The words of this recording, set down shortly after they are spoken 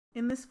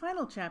In this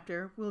final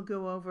chapter, we'll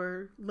go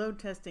over load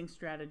testing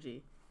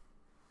strategy,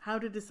 how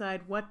to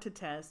decide what to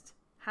test,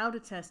 how to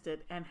test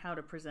it, and how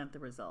to present the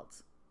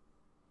results.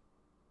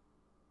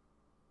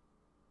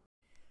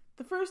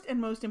 The first and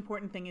most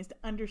important thing is to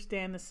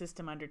understand the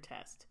system under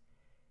test.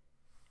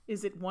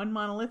 Is it one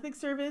monolithic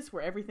service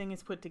where everything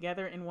is put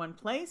together in one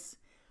place?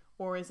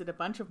 Or is it a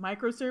bunch of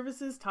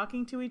microservices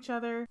talking to each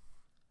other?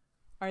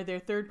 Are there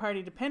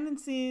third-party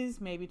dependencies,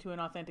 maybe to an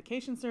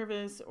authentication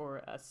service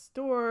or a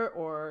store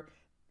or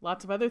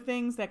lots of other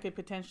things that could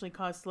potentially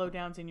cause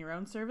slowdowns in your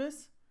own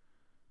service?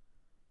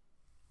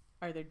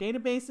 Are there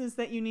databases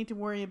that you need to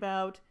worry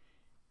about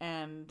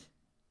and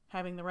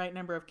having the right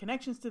number of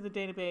connections to the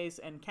database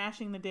and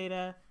caching the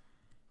data?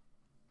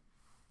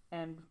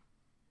 And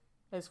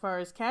as far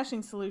as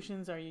caching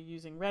solutions, are you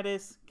using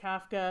Redis,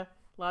 Kafka?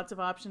 Lots of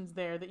options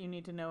there that you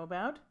need to know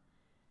about.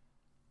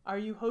 Are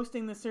you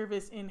hosting the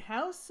service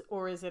in-house,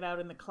 or is it out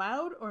in the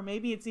cloud, or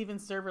maybe it's even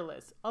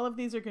serverless? All of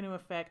these are going to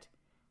affect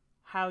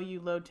how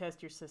you load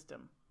test your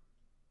system.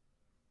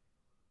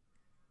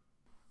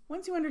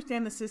 Once you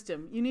understand the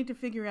system, you need to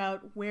figure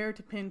out where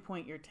to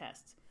pinpoint your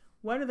tests.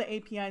 What are the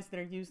APIs that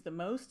are used the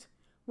most?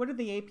 What are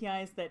the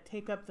APIs that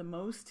take up the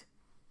most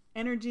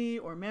energy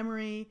or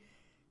memory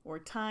or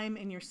time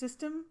in your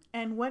system?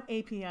 And what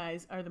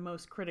APIs are the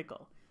most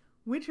critical?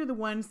 Which are the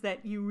ones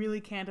that you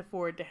really can't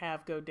afford to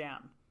have go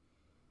down?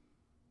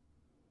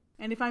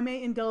 And if I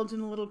may indulge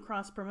in a little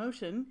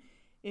cross-promotion,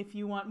 if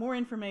you want more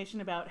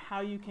information about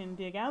how you can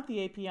dig out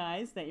the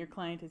APIs that your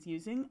client is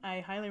using, I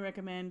highly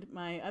recommend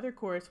my other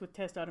course with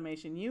Test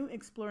Automation U,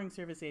 Exploring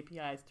Service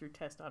APIs through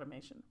Test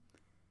Automation.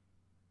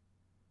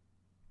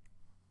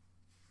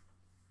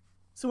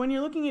 So when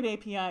you're looking at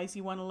APIs,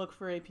 you want to look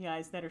for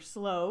APIs that are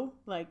slow,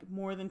 like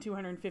more than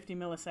 250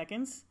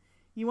 milliseconds.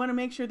 You want to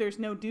make sure there's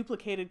no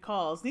duplicated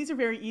calls. These are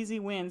very easy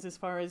wins as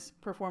far as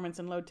performance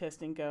and load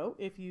testing go.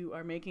 If you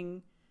are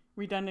making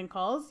redundant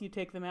calls, you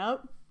take them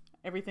out,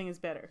 everything is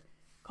better.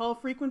 Call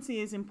frequency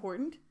is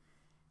important,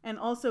 and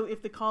also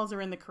if the calls are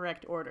in the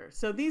correct order.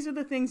 So these are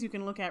the things you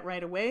can look at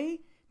right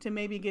away to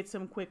maybe get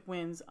some quick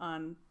wins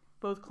on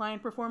both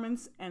client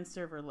performance and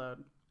server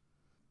load.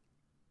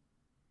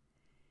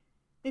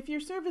 If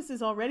your service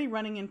is already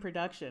running in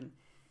production,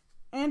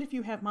 and if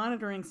you have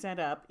monitoring set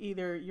up,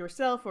 either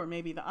yourself or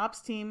maybe the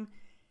ops team,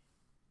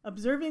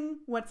 observing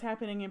what's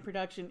happening in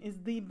production is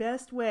the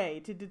best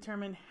way to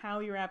determine how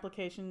your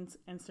applications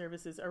and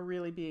services are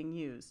really being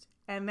used.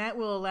 And that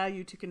will allow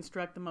you to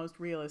construct the most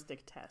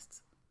realistic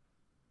tests.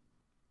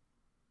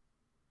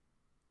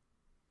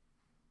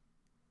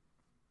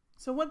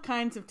 So what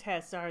kinds of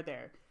tests are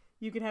there?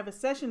 You could have a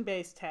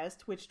session-based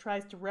test, which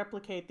tries to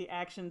replicate the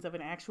actions of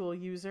an actual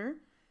user.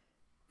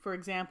 For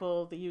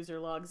example, the user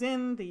logs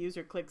in, the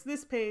user clicks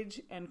this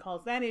page and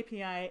calls that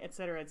API,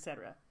 etc.,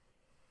 etc.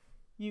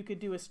 You could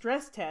do a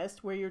stress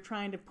test where you're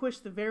trying to push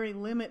the very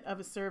limit of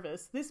a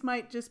service. This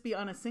might just be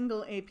on a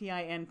single API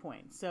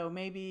endpoint. So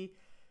maybe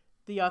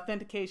the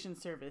authentication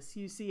service.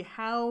 You see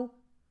how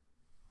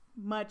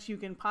much you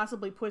can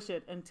possibly push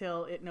it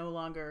until it no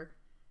longer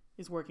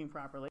is working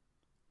properly.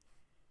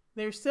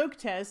 There's soak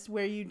tests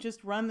where you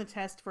just run the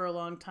test for a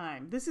long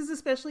time. This is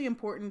especially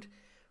important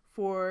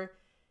for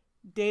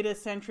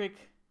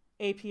data-centric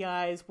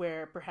APIs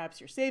where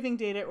perhaps you're saving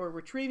data or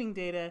retrieving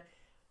data,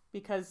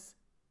 because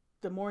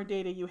the more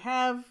data you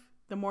have,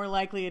 the more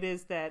likely it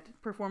is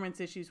that performance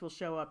issues will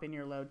show up in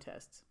your load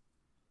tests.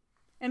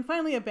 And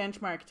finally, a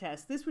benchmark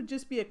test. This would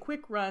just be a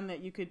quick run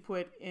that you could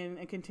put in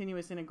a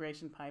continuous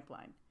integration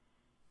pipeline.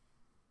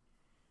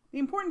 The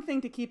important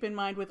thing to keep in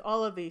mind with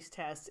all of these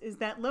tests is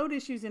that load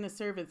issues in a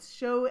service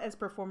show as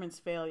performance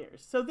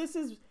failures. So this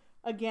is,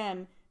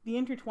 again, the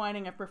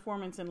intertwining of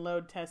performance and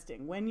load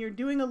testing. When you're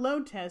doing a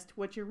load test,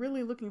 what you're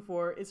really looking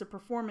for is a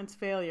performance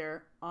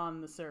failure on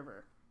the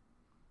server.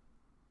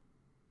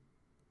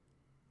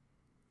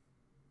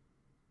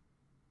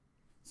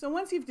 So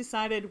once you've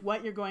decided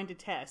what you're going to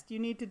test, you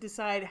need to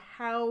decide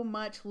how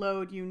much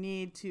load you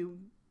need to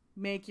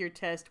make your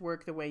test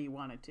work the way you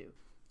want it to.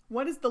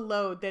 What is the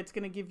load that's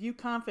going to give you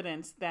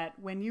confidence that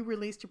when you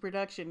release to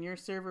production, your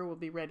server will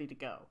be ready to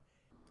go?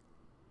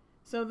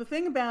 So the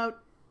thing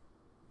about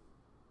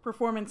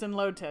performance and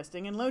load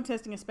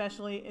testing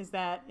especially, is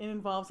that it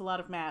involves a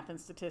lot of math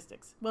and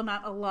statistics. Well,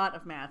 not a lot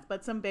of math,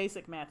 but some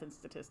basic math and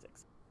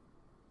statistics.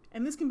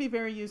 And this can be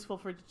very useful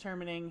for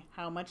determining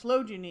how much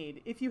load you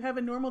need. If you have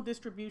a normal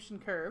distribution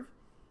curve,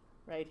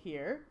 right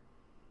here,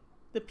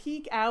 the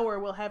peak hour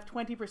will have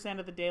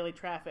 20% of the daily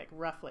traffic,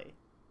 roughly.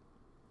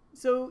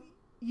 So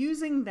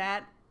using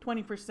that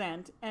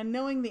 20% and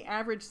knowing the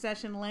average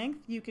session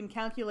length, you can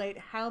calculate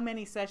how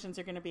many sessions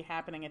are going to be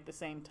happening at the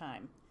same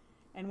time.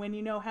 And when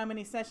you know how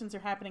many sessions are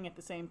happening at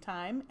the same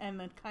time and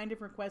the kind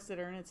of requests that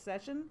are in a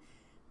session,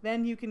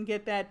 then you can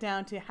get that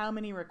down to how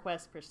many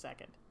requests per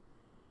second.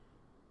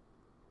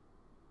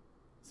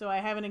 So I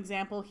have an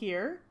example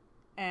here,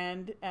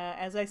 and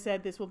as I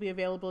said, this will be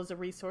available as a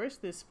resource,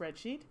 this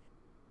spreadsheet.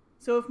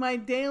 So if my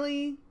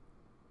daily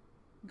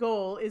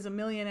goal is 1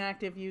 million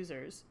active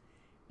users,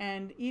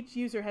 and each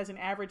user has an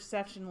average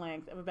session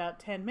length of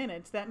about 10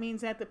 minutes. That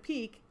means at the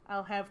peak,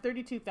 I'll have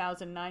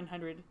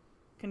 32,900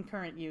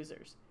 concurrent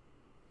users.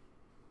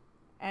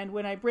 And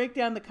when I break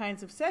down the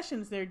kinds of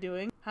sessions they're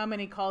doing, how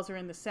many calls are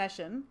in the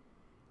session,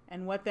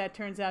 and what that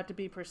turns out to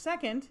be per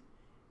second,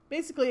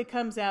 basically it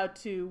comes out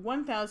to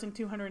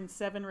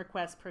 1,207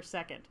 requests per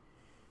second.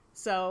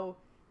 So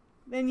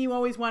then you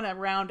always want to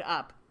round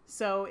up.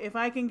 So if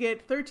I can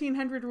get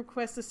 1,300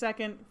 requests a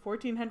second,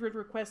 1,400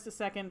 requests a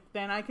second,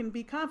 then I can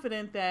be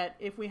confident that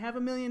if we have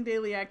 1 million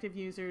daily active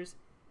users,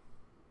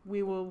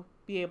 we will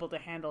be able to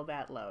handle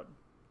that load.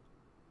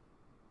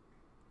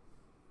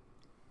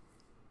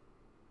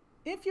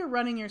 If you're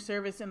running your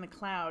service in the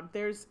cloud,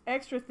 there's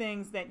extra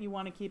things that you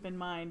want to keep in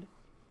mind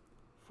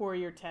for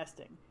your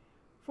testing.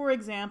 For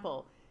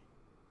example,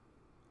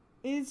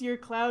 is your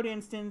cloud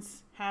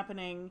instance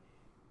happening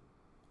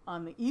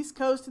on the East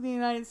Coast of the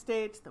United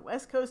States, the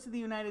West Coast of the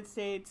United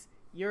States,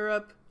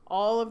 Europe,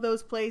 all of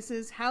those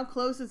places? How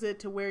close is it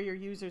to where your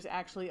users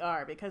actually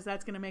are? Because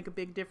that's going to make a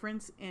big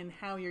difference in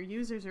how your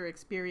users are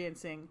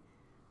experiencing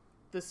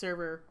the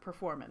server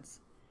performance.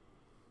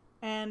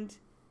 And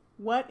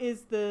what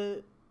is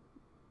the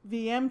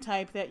VM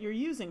type that you're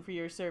using for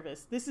your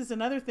service? This is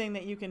another thing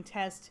that you can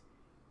test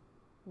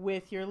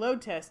with your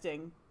load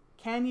testing.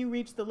 Can you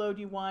reach the load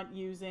you want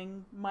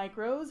using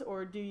micros,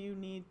 or do you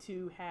need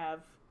to have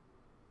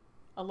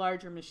a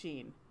larger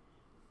machine?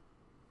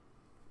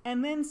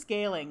 And then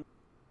scaling.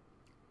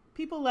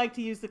 People like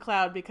to use the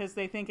cloud because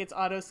they think it's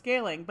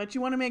auto-scaling, but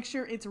you want to make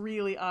sure it's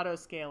really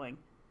auto-scaling.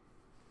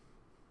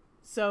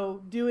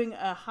 So doing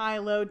a high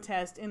load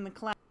test in the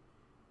cloud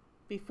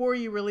before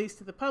you release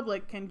to the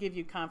public can give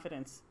you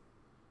confidence.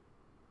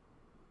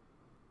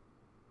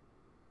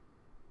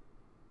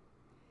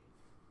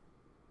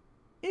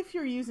 If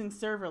you're using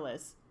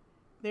serverless,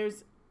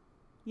 there's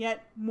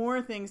yet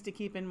more things to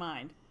keep in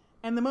mind.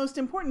 And the most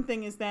important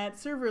thing is that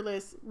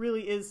serverless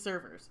really is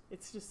servers.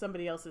 It's just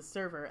somebody else's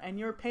server, and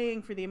you're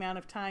paying for the amount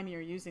of time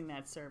you're using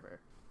that server.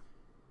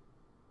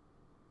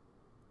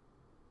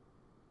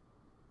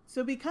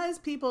 So because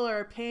people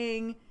are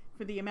paying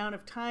for the amount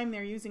of time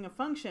they're using a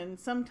function,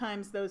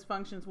 sometimes those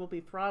functions will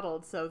be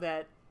throttled so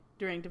that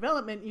during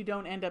development you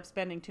don't end up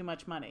spending too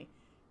much money.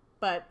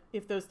 But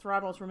if those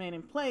throttles remain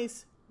in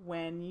place,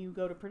 when you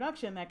go to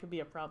production, that could be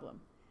a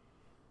problem.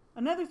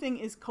 Another thing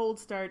is cold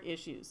start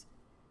issues.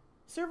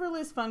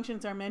 Serverless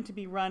functions are meant to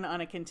be run on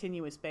a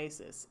continuous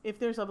basis. If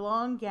there's a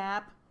long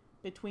gap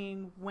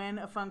between when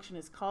a function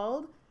is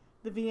called,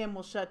 the VM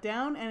will shut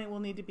down and it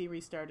will need to be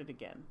restarted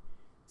again.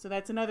 So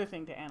that's another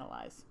thing to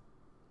analyze.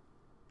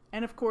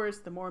 And of course,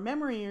 the more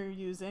memory you're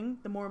using,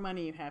 the more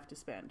money you have to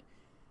spend.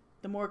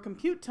 The more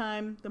compute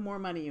time, the more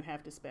money you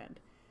have to spend.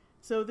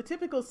 So the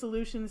typical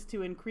solutions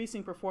to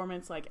increasing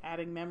performance, like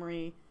adding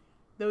memory,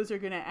 those are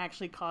going to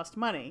actually cost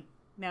money.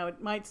 Now,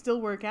 it might still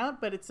work out,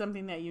 but it's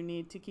something that you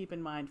need to keep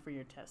in mind for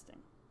your testing.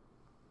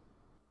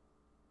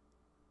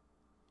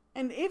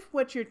 And if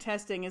what you're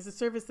testing is a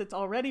service that's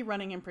already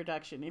running in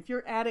production, if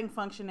you're adding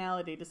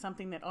functionality to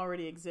something that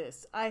already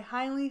exists, I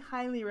highly,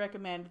 highly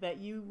recommend that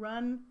you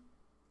run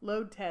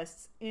load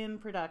tests in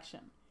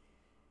production.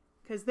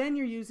 Because then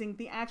you're using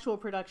the actual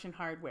production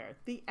hardware.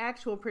 The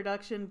actual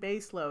production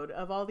base load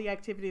of all the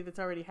activity that's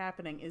already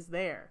happening is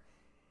there.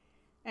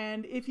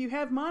 And if you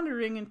have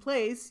monitoring in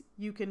place,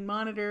 you can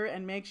monitor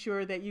and make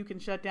sure that you can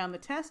shut down the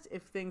test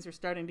if things are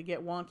starting to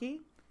get wonky.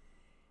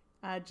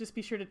 Just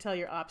be sure to tell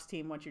your ops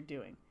team what you're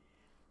doing.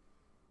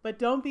 But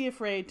don't be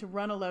afraid to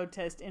run a load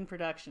test in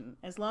production,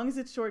 as long as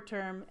it's short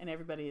term and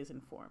everybody is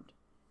informed.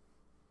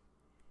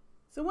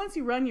 So once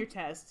you run your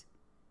test,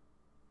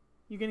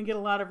 you're going to get a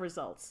lot of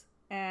results.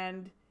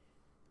 And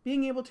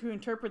being able to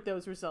interpret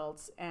those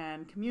results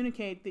and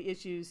communicate the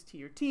issues to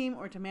your team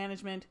or to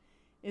management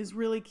is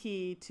really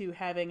key to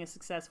having a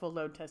successful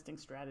load testing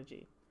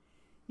strategy.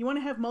 You want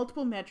to have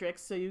multiple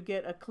metrics so you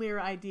get a clear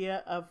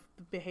idea of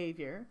the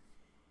behavior.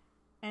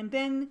 And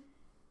then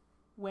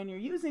when you're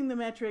using the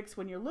metrics,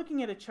 when you're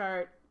looking at a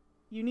chart,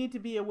 you need to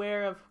be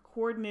aware of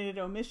coordinated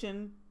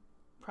omission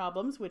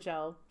problems, which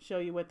I'll show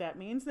you what that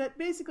means. That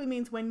basically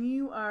means when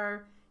you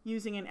are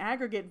using an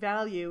aggregate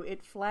value,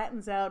 it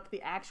flattens out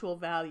the actual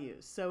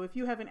values. So if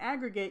you have an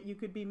aggregate, you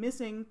could be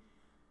missing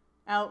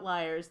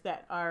outliers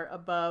that are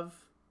above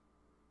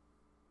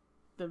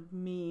the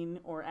mean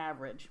or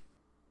average.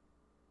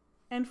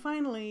 And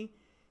finally,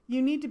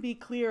 you need to be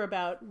clear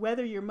about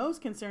whether you're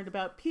most concerned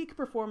about peak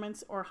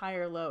performance or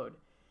higher load.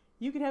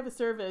 You could have a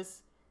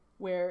service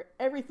where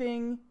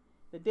everything,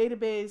 the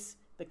database,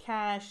 the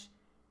cache,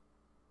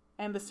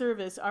 and the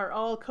service are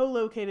all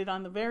co-located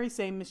on the very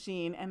same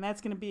machine, and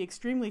that's going to be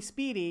extremely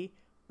speedy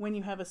when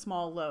you have a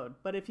small load.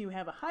 But if you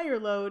have a higher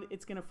load,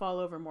 it's going to fall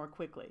over more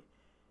quickly.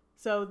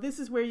 So this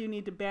is where you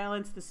need to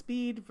balance the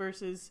speed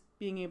versus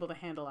being able to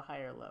handle a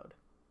higher load.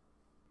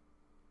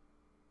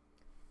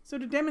 So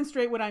to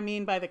demonstrate what I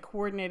mean by the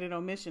coordinated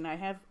omission, I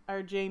have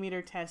our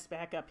JMeter test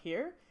back up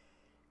here.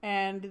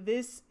 And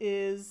this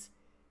is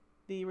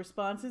the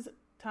responses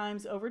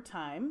times over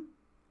time.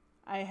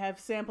 I have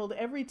sampled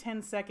every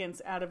 10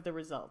 seconds out of the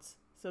results.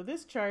 So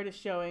this chart is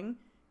showing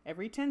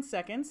every 10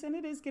 seconds, and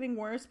it is getting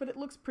worse, but it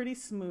looks pretty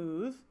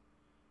smooth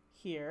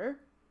here.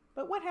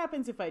 But what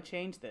happens if I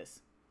change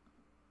this?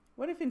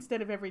 What if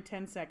instead of every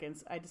 10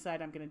 seconds, I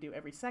decide I'm going to do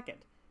every second?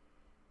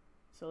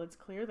 So let's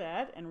clear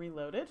that and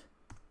reload it.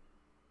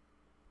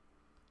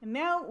 And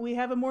now we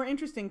have a more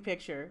interesting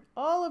picture.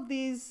 All of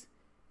these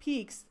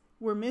peaks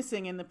were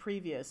missing in the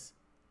previous,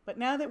 but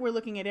now that we're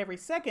looking at every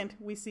second,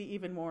 we see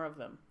even more of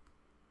them.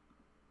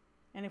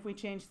 And if we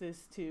change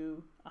this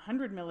to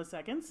 100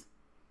 milliseconds,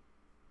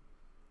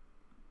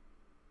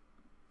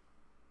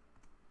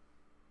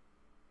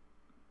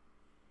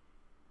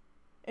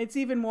 it's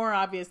even more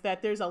obvious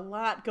that there's a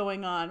lot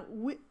going on.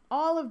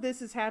 All of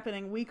this is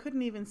happening. We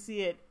couldn't even see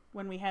it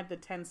when we had the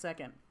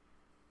 10-second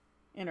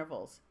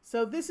intervals.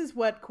 So this is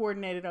what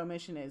coordinated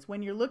omission is.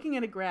 When you're looking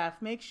at a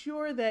graph, make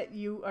sure that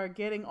you are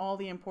getting all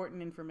the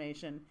important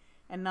information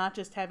and not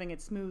just having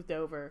it smoothed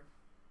over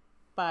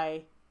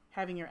by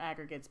having your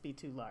aggregates be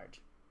too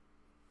large.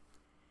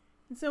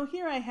 And so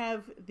here I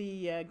have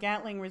the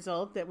Gatling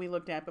result that we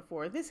looked at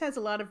before. This has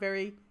a lot of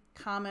very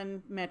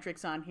common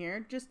metrics on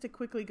here, just to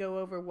quickly go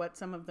over what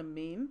some of them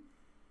mean.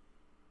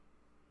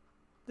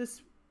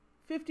 This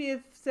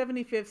 50th,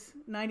 75th,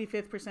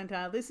 95th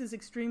percentile, this is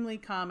extremely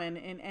common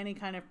in any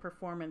kind of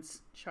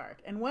performance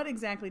chart. And what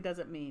exactly does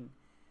it mean?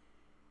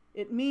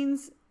 It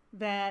means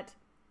that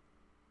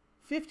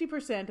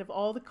 50% of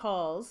all the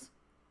calls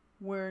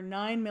were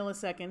 9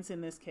 milliseconds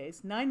in this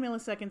case, 9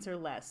 milliseconds or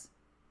less.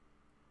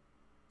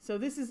 So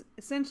this is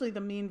essentially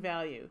the mean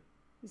value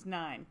is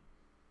 9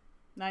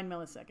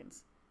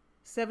 milliseconds.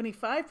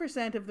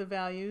 75% of the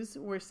values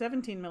were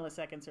 17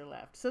 milliseconds or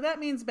less. So that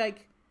means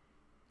like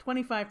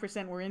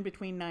 25% were in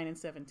between 9 and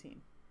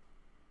 17.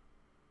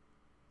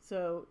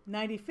 So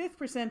 95th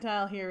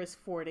percentile here is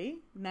 40.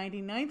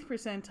 99th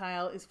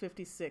percentile is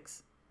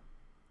 56.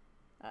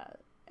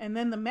 And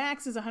then the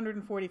max is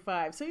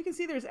 145. So you can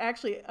see there's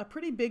actually a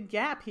pretty big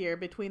gap here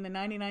between the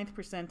 99th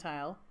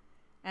percentile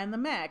and the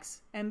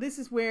max. And this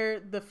is where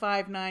the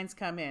 5 nines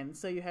come in.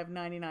 So you have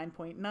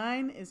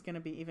 99.9 is going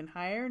to be even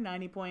higher.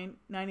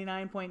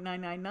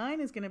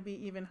 99.999 is going to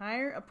be even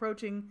higher,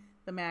 approaching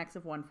the max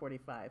of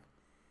 145.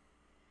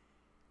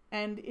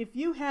 And if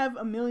you have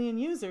 1 million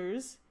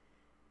users,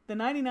 the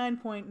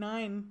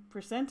 99.9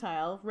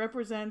 percentile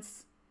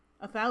represents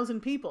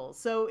 1,000 people.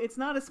 So it's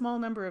not a small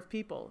number of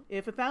people.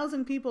 If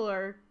 1,000 people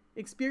are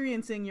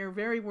experiencing your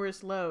very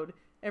worst load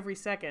every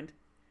second,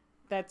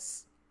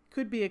 that's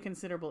could be a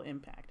considerable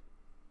impact.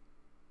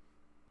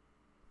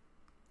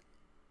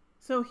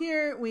 So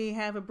here we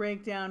have a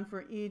breakdown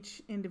for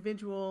each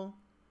individual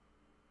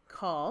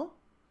call.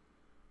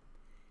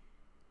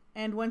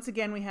 And once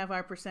again, we have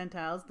our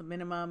percentiles, the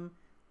minimum,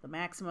 the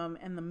maximum,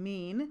 and the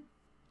mean.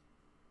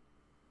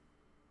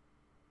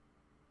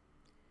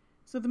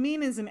 So the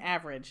mean is an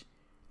average,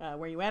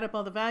 where you add up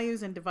all the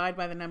values and divide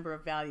by the number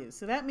of values.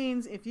 So that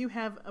means if you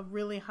have a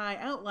really high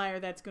outlier,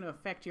 that's going to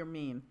affect your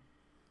mean.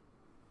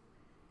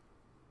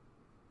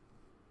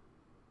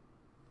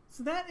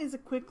 So that is a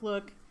quick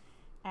look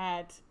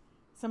at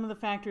some of the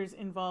factors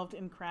involved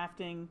in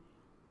crafting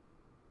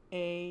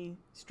a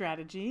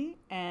strategy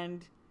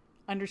and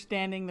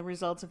understanding the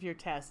results of your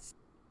tests.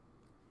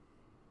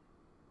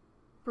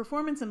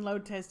 Performance and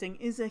load testing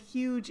is a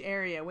huge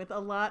area with a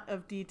lot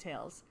of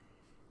details.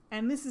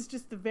 And this is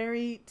just the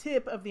very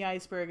tip of the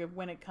iceberg of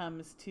when it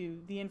comes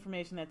to the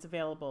information that's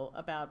available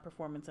about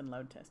performance and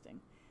load testing.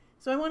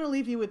 So I want to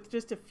leave you with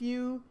just a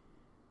few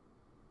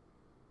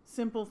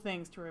simple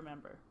things to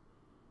remember.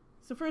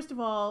 So first of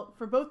all,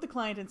 for both the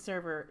client and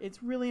server,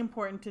 it's really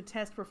important to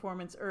test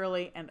performance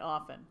early and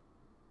often.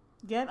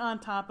 Get on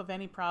top of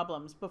any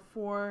problems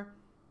before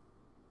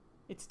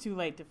it's too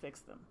late to fix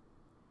them.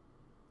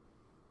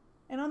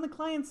 And on the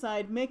client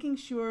side, making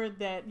sure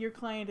that your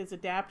client is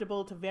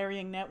adaptable to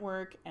varying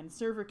network and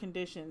server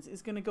conditions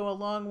is going to go a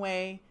long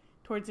way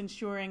towards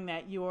ensuring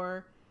that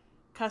your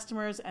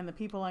customers and the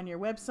people on your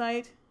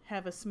website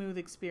have a smooth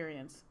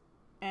experience.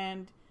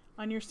 And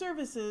on your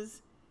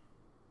services,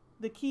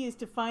 the key is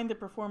to find the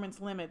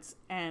performance limits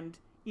and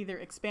either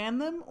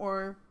expand them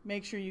or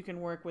make sure you can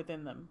work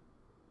within them.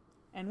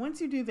 And once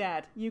you do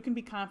that, you can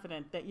be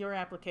confident that your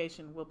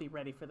application will be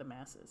ready for the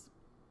masses.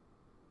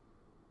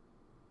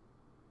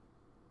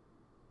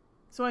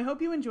 So I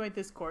hope you enjoyed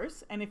this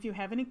course, and if you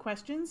have any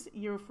questions,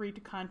 you're free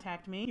to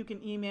contact me. You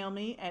can email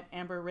me at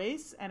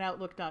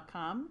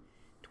amberrace@outlook.com,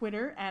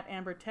 Twitter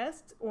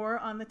 @ambertest, or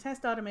on the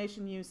Test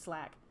Automation U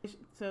Slack.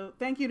 So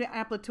thank you to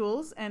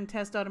Applitools and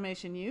Test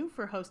Automation U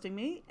for hosting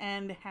me,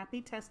 and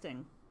happy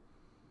testing.